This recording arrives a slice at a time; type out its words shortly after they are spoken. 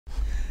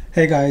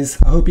Hey guys,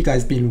 I hope you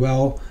guys been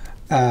well.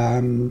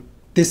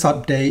 This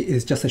update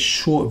is just a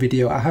short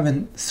video. I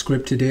haven't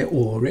scripted it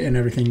or written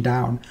everything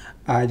down.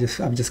 I've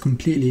just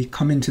completely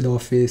come into the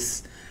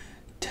office,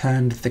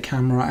 turned the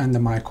camera and the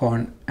mic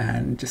on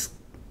and just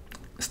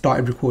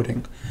started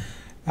recording.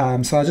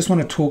 So I just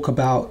want to talk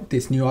about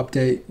this new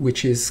update,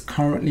 which is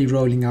currently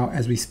rolling out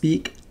as we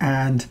speak.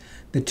 And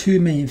the two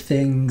main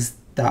things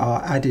that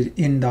are added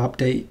in the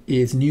update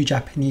is new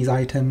Japanese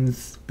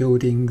items,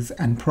 buildings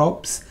and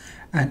props,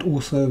 and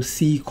also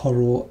sea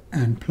coral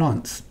and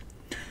plants.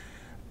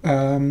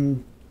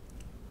 So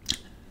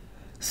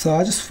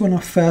I just want to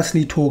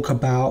firstly talk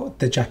about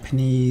the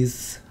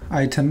Japanese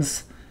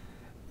items.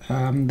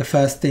 The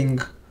first thing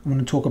I want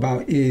to talk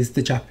about is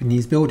the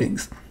Japanese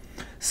buildings.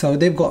 So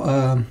they've got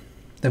a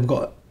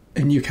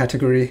new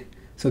category,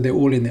 so they're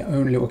all in their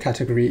own little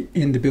category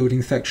in the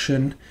building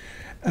section.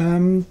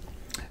 And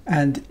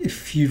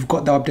if you've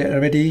got the update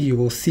already, you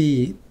will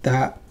see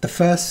that the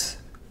first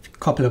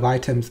couple of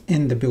items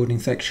in the building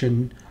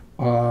section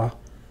are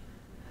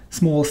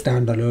small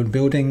standalone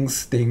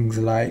buildings, things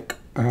like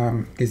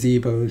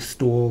gazebos,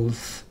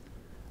 stalls,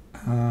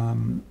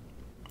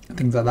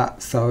 things like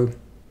that. So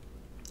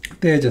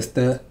they're just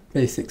the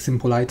basic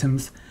simple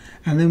items.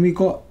 And then we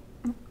got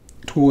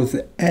towards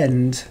the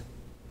end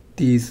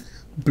these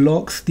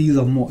blocks. These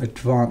are more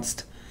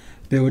advanced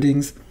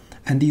buildings,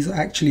 and these are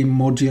actually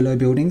modular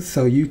buildings,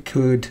 so you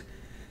could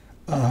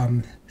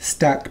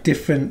stack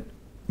different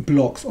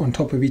blocks on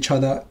top of each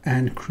other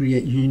and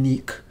create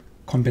unique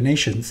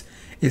combinations.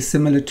 It's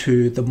similar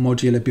to the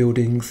modular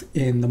buildings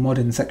in the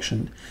modern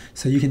section,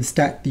 so you can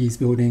stack these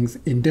buildings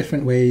in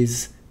different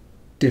ways,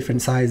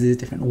 different sizes,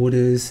 different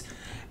orders,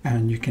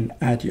 and you can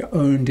add your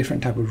own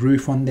different type of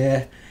roof on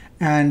there,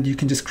 and you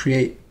can just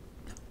create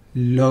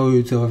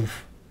loads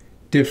of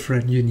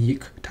different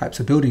unique types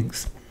of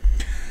buildings.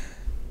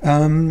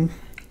 And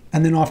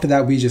then after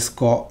that we just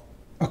got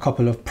a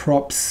couple of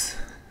props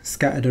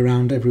scattered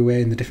around everywhere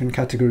in the different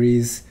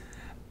categories.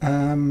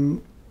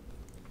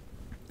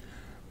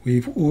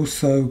 We've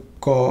also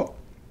got,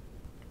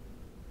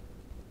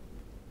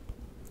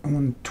 I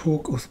want to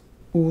talk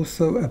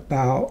also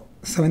about,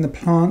 so in the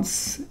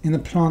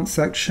plant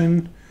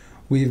section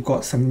we've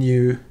got some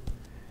new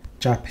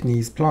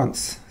Japanese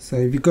plants. So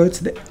if you go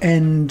to the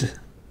end,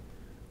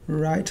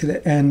 right to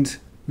the end,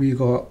 we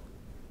got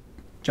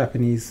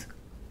Japanese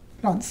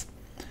plants,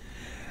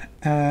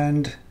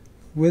 and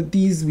with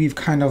these we've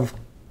kind of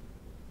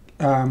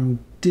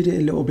did it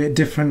a little bit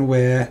different,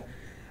 where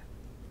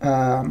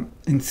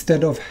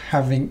instead of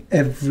having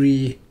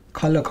every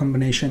color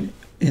combination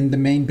in the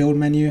main build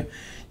menu,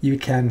 you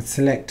can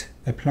select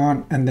a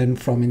plant, and then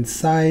from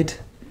inside,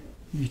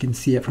 you can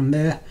see it from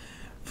there,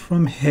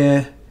 from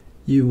here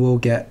you will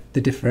get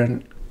the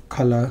different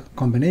color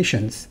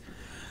combinations.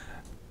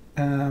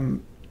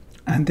 And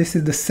this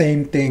is the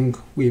same thing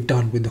we've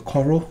done with the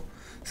coral.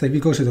 So if you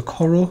go to the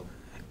coral,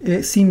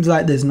 it seems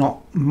like there's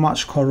not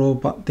much coral,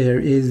 but there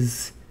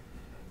is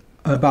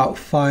about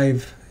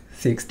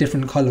 5-6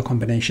 different color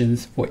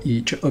combinations for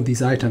each of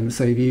these items.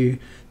 So if you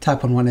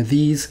tap on one of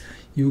these,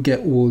 you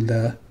get all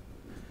the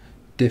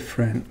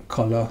different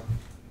color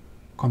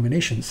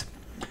combinations.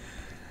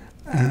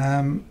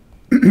 And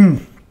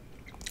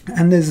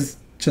there's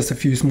just a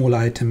few small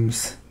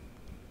items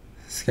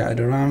scattered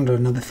around.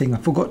 Another thing I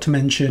forgot to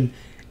mention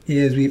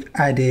is we've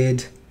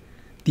added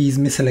these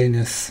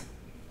miscellaneous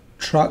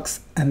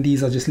trucks, and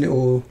these are just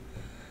little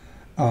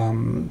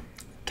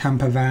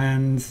camper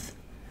vans,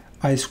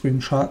 ice cream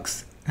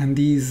trucks, and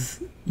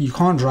these you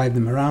can't drive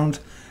them around,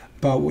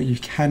 but what you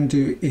can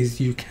do is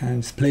you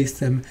can place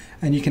them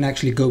and you can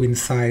actually go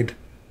inside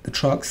the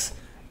trucks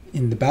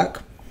in the back.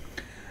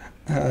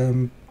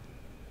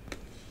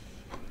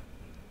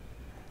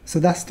 So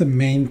that's the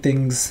main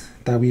things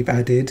that we've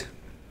added.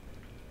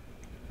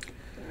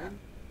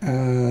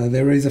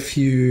 There is a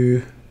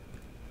few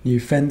new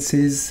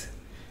fences.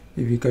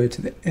 If you go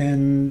to the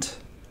end,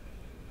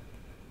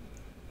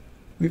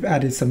 we've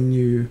added some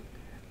new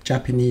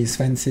Japanese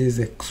fences.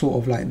 They're sort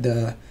of like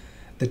the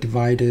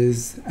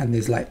dividers, and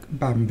there's like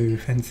bamboo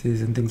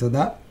fences and things like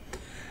that.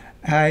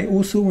 I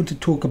also want to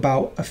talk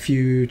about a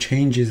few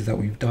changes that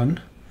we've done.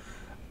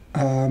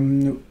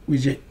 We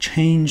just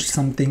changed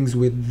some things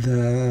with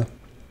the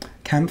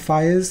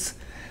campfires.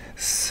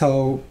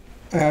 So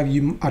I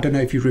don't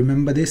know if you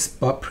remember this,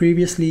 but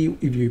previously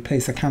if you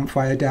place a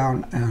campfire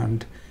down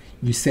and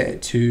you set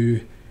it to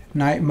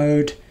night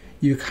mode,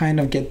 you kind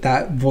of get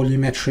that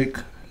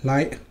volumetric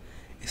light.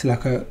 It's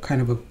like a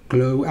kind of a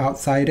glow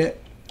outside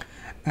it.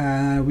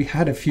 We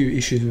had a few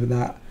issues with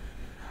that.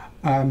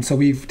 So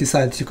we've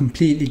decided to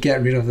completely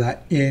get rid of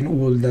that in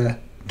all the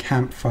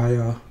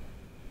campfire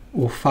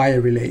or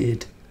fire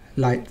related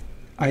light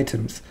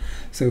items.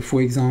 So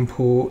for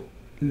example,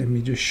 let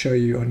me just show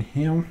you on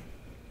here.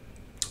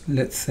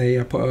 Let's say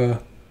I put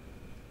a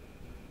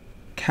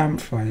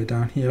campfire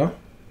down here.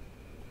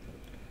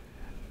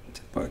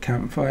 Put a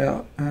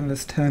campfire, and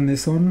let's turn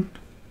this on,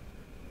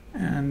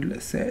 and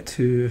let's set it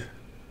to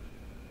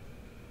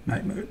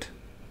night mode.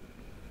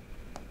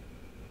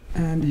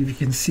 And if you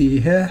can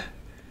see here,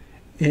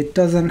 it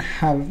doesn't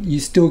have, you're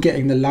still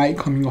getting the light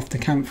coming off the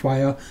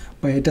campfire,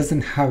 but it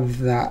doesn't have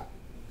that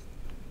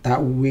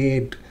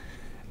weird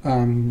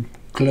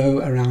glow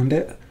around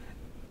it.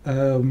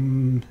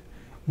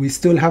 We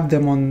still have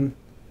them on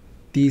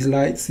these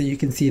lights, so you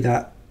can see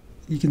that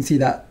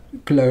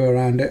glow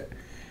around it.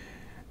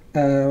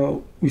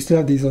 We still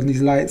have these on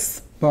these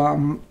lights, but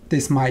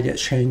this might get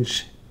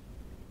changed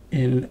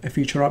in a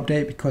future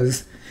update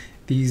because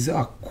these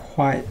are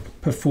quite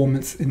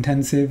performance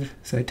intensive,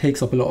 so it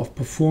takes up a lot of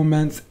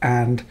performance,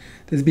 and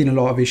there's been a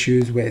lot of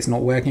issues where it's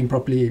not working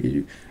properly. If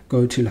you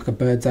go to like a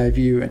bird's eye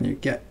view and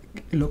it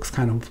looks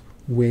kind of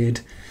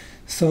weird,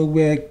 so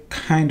we're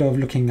kind of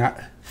looking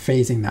at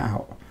phasing that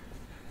out,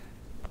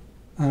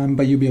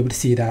 but you'll be able to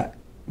see that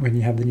when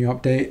you have the new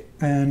update.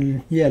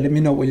 And yeah, let me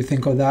know what you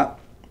think of that.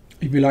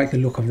 If you like the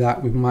look of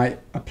that, we might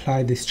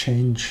apply this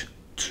change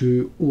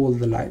to all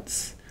the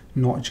lights,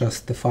 not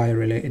just the fire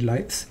related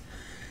lights.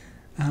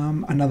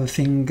 Another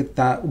thing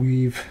that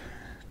we've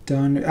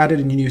done, added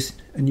a new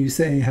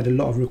setting. Had a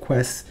lot of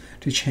requests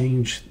to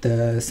change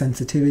the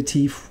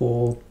sensitivity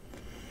for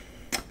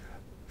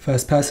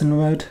first person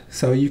mode.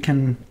 So you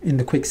can, in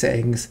the quick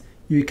settings,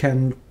 you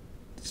can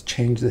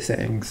change the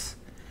settings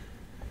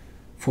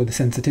for the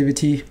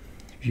sensitivity.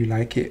 If you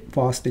like it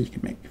faster, you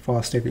can make it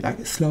faster. If you like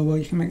it slower,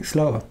 you can make it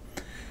slower.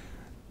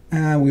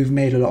 And we've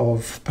made a lot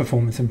of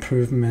performance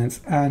improvements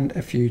and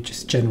a few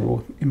just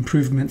general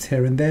improvements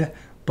here and there,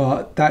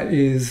 but that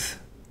is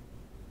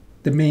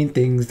the main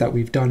things that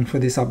we've done for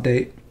this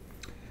update.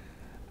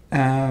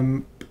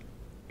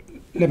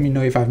 Let me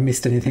know if I've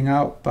missed anything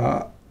out,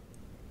 but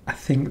I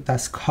think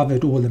that's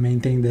covered all the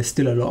main things. There's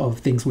still a lot of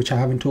things which I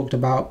haven't talked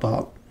about,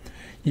 but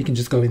you can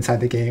just go inside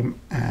the game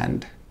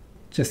and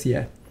just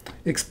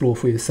explore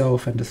for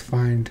yourself and just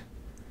find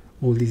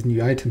all these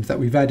new items that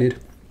we've added.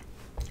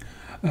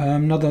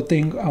 Another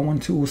thing I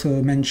want to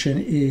also mention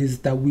is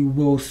that we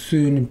will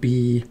soon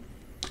be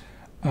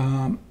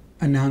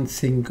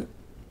announcing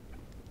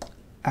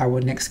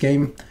our next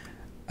game.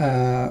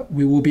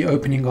 We will be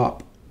opening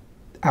up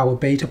our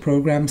beta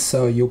program,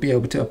 so you'll be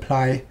able to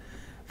apply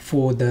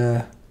for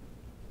the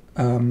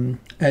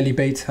early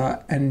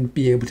beta and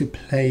be able to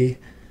play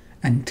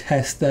and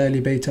test the early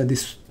beta.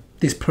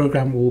 This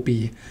program will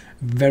be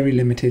very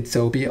limited, so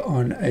it'll be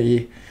on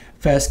a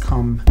first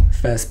come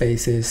first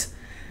basis,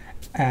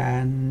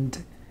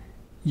 and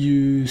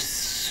you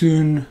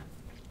soon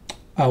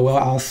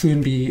I'll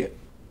soon be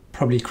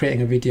probably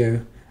creating a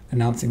video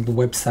announcing the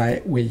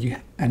website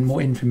and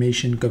more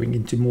information, going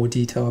into more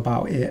detail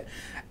about it.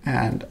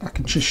 And I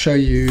can just show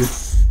you,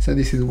 so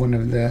this is one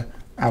of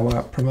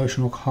our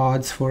promotional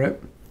cards for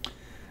it.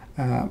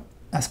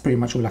 That's pretty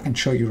much all I can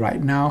show you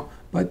right now,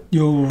 but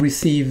you'll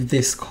receive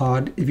this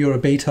card if you're a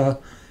beta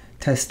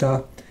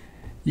tester.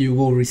 You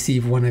will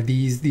receive one of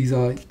these. These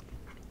are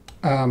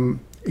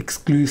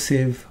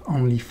exclusive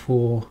only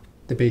for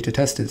the beta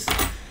testers.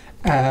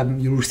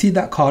 You'll receive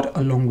that card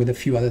along with a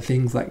few other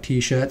things like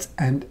t-shirts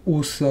and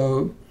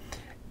also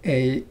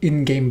a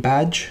in-game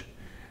badge,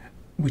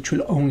 which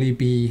will only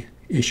be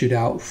issued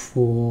out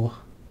for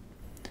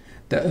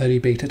the early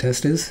beta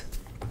testers.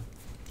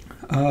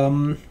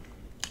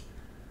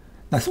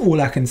 That's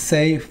all I can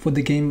say for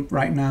the game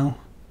right now.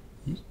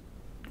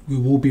 We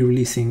will be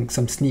releasing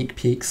some sneak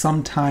peeks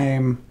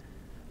sometime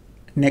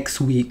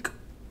next week,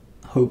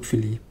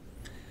 hopefully.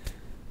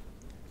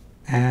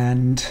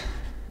 And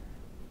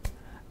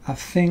I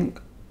think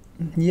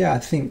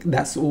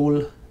that's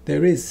all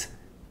there is.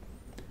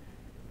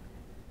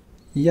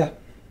 Yeah.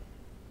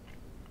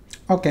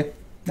 Okay,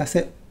 that's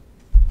it.